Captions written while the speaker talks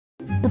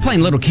We're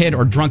playing little kid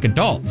or drunk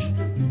adult.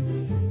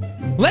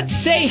 Let's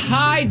say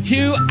hi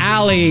to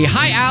Alli.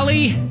 Hi,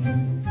 Alli.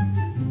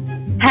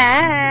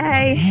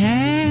 Hey.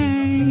 Hey.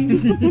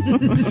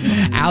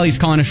 Allie's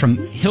calling us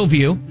from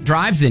Hillview.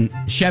 Drives in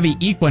Chevy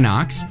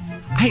Equinox.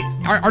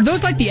 Are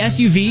those like the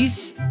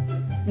SUVs?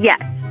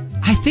 Yes.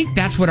 I think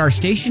that's what our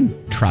station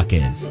truck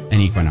is, an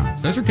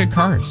Equinox. Those are good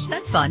cars.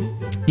 That's fun.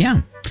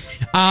 Yeah.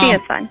 She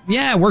is fun.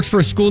 Yeah, works for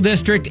a school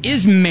district,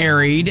 is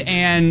married.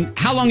 And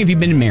how long have you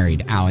been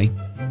married, Alli?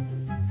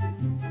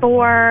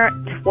 For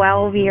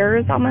 12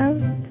 years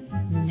almost.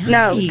 Nice.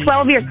 No,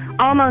 12 years.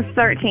 Almost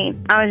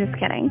 13. I was just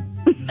kidding.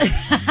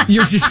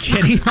 You're just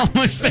kidding?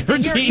 Almost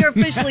 13? You're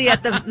officially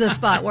at the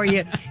spot where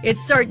you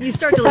start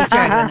to lose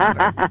track of the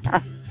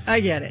number. I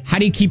get it. How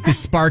do you keep the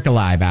spark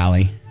alive,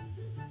 Alli?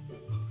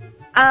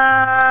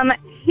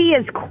 He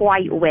is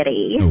quite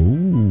witty.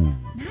 Ooh.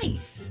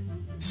 Nice.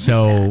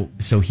 So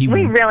he...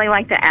 We really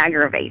like to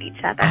aggravate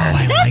each other. Oh,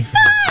 I That's like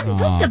that. fun.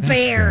 Poke the That's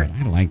bear.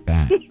 good. I like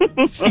that.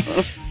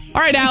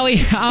 All right, Alli.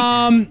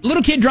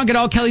 Little kid drunk at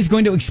all. Kelly's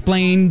going to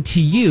explain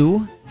to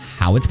you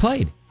how it's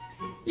played.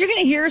 You're going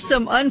to hear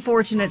some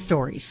unfortunate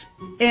stories.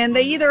 And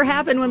they either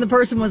happen when the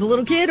person was a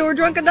little kid or a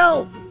drunk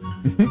adult.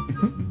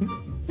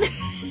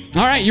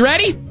 All right, you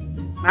ready?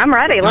 I'm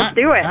ready. Let's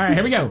do it. All right,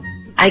 here we go.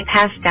 I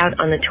passed out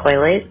on the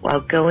toilet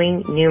while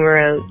going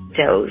numero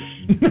dos.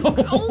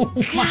 Oh,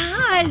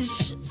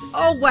 gosh.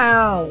 Oh,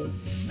 wow.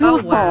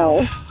 Oh,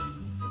 wow.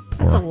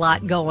 That's a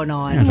lot going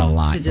on. There's a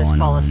lot to just going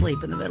fall on.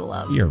 asleep in the middle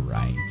of. You're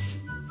right.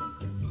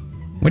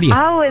 What do you...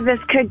 Oh, this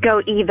could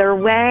go either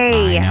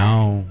way.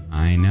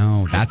 I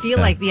know. I feel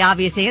like the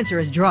obvious answer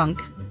is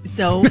drunk.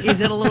 So is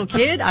it a little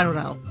kid? I don't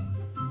know.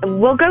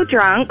 We'll go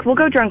drunk. We'll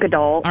go drunk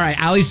adult. All right,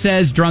 Alli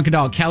says drunk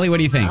adult. Kelly, what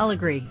do you think? I'll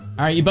agree.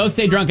 All right, you both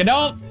say drunk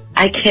adult.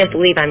 I can't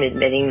believe I'm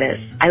admitting this.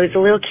 I was a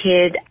little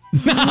kid.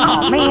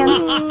 Oh, man.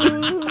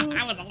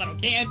 I was a little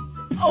kid.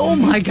 Oh,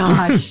 my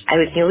gosh. I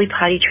was newly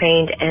potty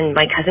trained, and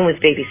my cousin was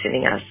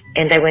babysitting us.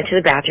 And I went to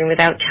the bathroom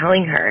without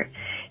telling her.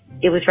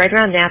 It was right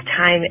around nap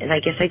time, and I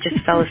guess I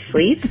just fell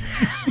asleep.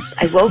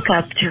 I woke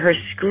up to her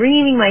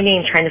screaming my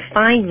name, trying to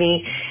find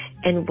me.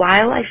 And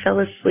while I fell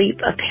asleep,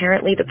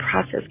 apparently the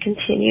process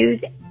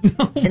continued.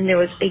 And there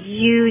was a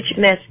huge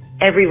mess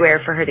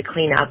everywhere for her to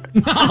clean up.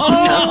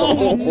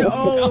 Oh,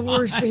 no.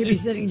 Worst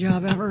babysitting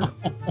job ever.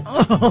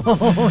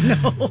 Oh,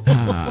 no.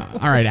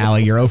 All right,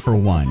 Alli, you're 0 for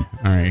 1. All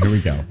right, here we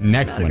go.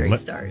 Next Not a one. great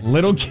start.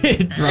 Little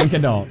kid, drunk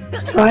adult.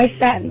 So I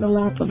sat in the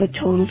lap of a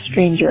total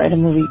stranger at a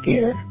movie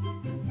theater.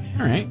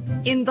 All right.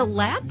 In the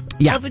lap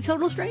Yeah. of a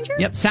total stranger?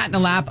 Yep, sat in the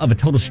lap of a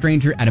total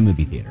stranger at a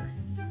movie theater.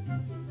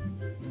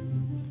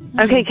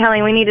 Okay,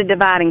 Kelly, we need to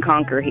divide and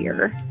conquer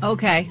here.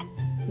 Okay.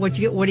 What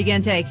are you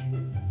going to take?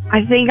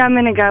 I think I'm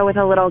going to go with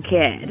a little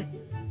kid.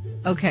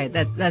 Okay,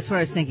 that's what I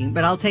was thinking,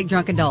 but I'll take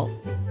drunk adult.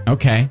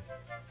 Okay.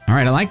 All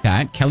right, I like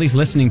that. Kelly's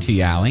listening to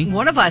you, Alli.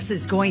 One of us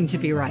is going to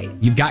be right.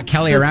 You've got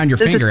Kelly around your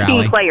This finger, is team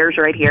Alli. players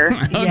right here.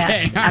 Okay,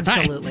 Yes, all right.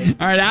 absolutely.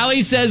 All right,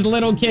 Alli says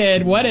little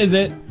kid. What is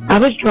it? I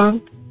was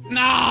drunk.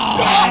 No!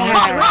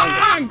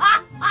 Wrong!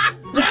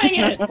 Dang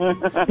it!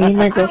 Me and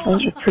my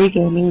girlfriends were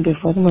pre-gaming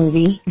before the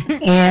movie.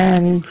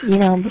 And,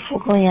 before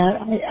going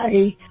out,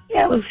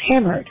 I was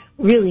hammered,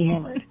 really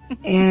hammered.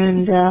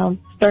 And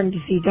starting to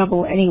see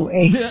double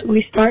anyway.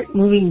 We start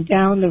moving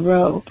down the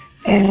road,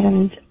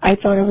 and I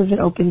thought it was an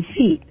open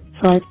seat.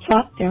 So I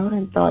plopped down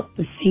and thought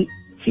the seat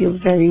feels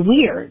very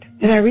weird.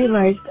 And I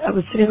realized I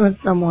was sitting on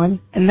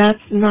someone, and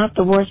that's not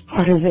the worst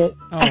part of it.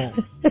 Oh.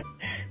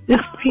 This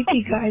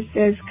creepy guy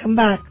says, "Come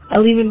back.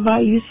 I'll even buy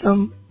you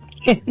some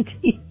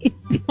candy."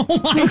 Oh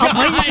my I'll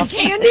buy you gosh. some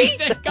candy? He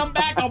said, come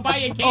back, I'll buy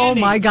you candy. Oh,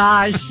 my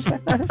gosh.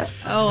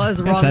 Oh, that was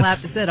the wrong That's- lap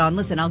to sit on.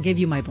 Listen, I'll give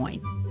you my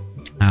point.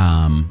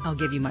 I'll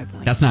give you my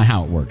point. That's not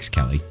how it works,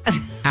 Kelly.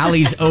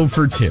 Allie's 0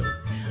 for 2.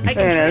 I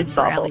can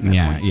transfer awful. Allie my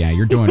Yeah, point.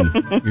 you're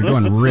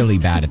doing really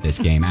bad at this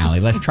game, Allie.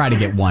 Let's try to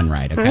get one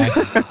right, okay?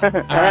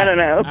 I don't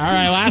know. All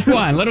right, last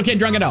one. Little kid,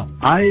 drunk adult.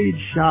 I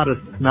shot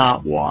a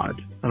snot wad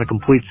at a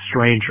complete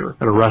stranger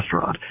at a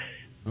restaurant.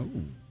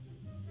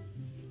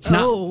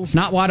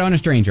 Snot wad on a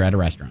stranger at a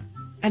restaurant.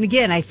 And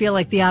again, I feel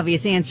like the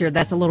obvious answer,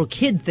 that's a little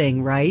kid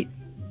thing, right?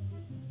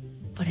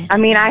 But I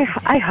mean, I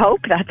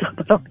hope that's a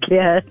little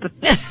kid.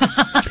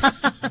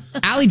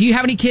 Allie, do you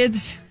have any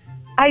kids?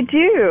 I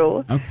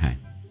do. Okay.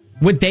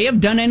 Would they have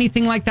done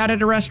anything like that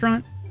at a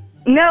restaurant?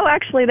 No,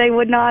 actually, they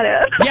would not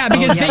have. Yeah,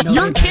 because no,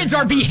 your they kids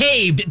are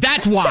behaved.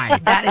 That's why.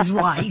 That is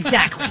why,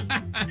 exactly.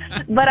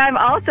 But I've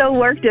also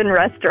worked in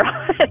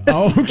restaurants.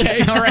 Oh,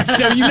 okay. All right.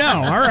 So you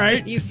know. All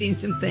right. You've seen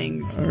some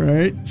things. All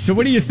right. So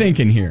what are you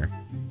thinking here?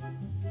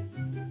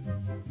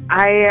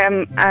 I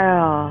am.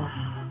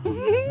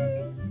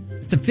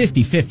 It's a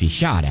 50-50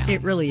 shot, Allie.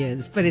 It really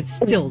is, but it's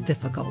still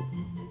difficult.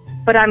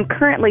 But I'm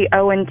currently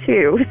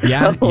 0-2. So.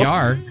 Yeah, you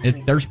are.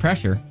 There's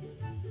pressure.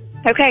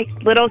 Okay,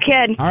 little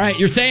kid. All right,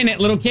 you're saying it,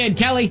 little kid.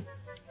 Kelly.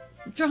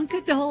 Drunk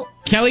adult.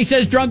 Kelly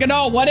says drunk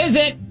adult. What is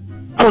it?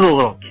 I was a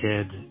little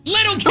kid.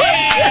 Little kid!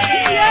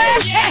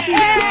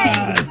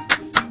 Yes!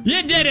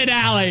 You did it,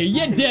 Alli.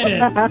 You did it.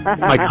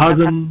 My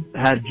cousin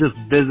had just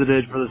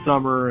visited for the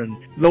summer, and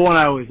the one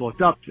I always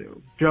looked up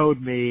to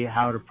showed me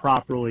how to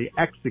properly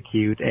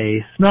execute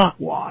a snot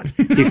wad.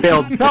 He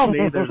failed to tell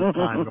me there's a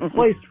time and a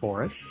place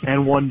for it,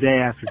 and one day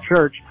after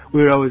church,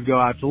 we would always go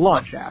out to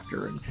lunch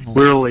after, and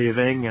we were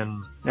leaving,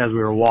 and as we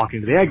were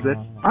walking to the exit,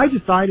 I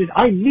decided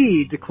I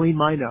need to clean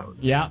my nose.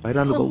 Yeah. Right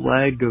under the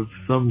leg of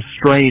some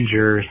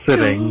stranger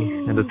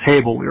sitting at a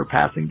table we were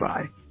passing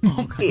by.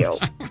 Ew.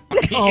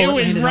 It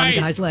was landed on right.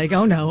 the guy's leg.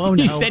 Oh no! Oh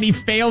no! He said he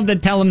failed to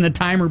tell him the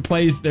time or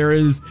place there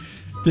is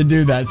to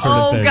do that sort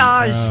of thing. Oh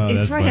gosh! Oh, It's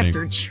that's right funny.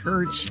 after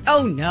church.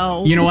 Oh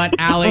no! You know what,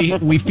 Alli?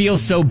 We feel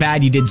so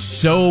bad. You did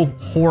so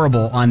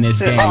horrible on this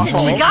game.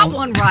 Listen, she got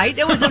one right.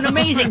 It was an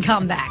amazing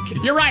comeback.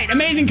 You're right.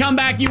 Amazing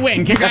comeback. You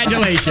win.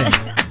 Congratulations.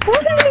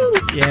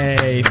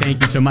 Yay.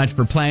 Thank you so much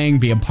for playing.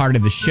 Be a part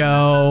of the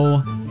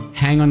show.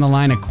 Hang on the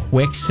line a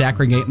quick sec.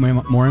 We're going to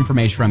get more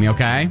information from you,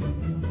 okay?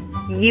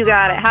 You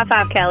got it. High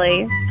five,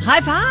 Kelly.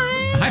 High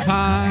five! High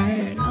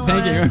five.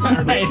 Thank you. All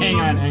right,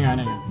 hang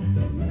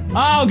on.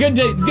 Oh, good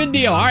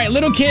deal. All right,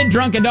 little kid,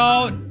 drunk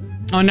adult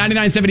on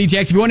 99.7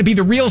 EJX. If you want to be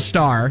the real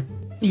star.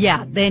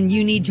 Yeah, then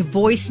you need to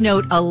voice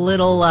note a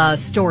little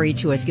story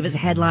to us. Give us a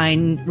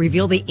headline,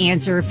 reveal the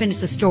answer, finish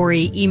the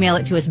story, email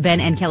it to us,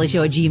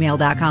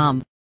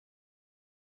 benandkellyshow@gmail.com.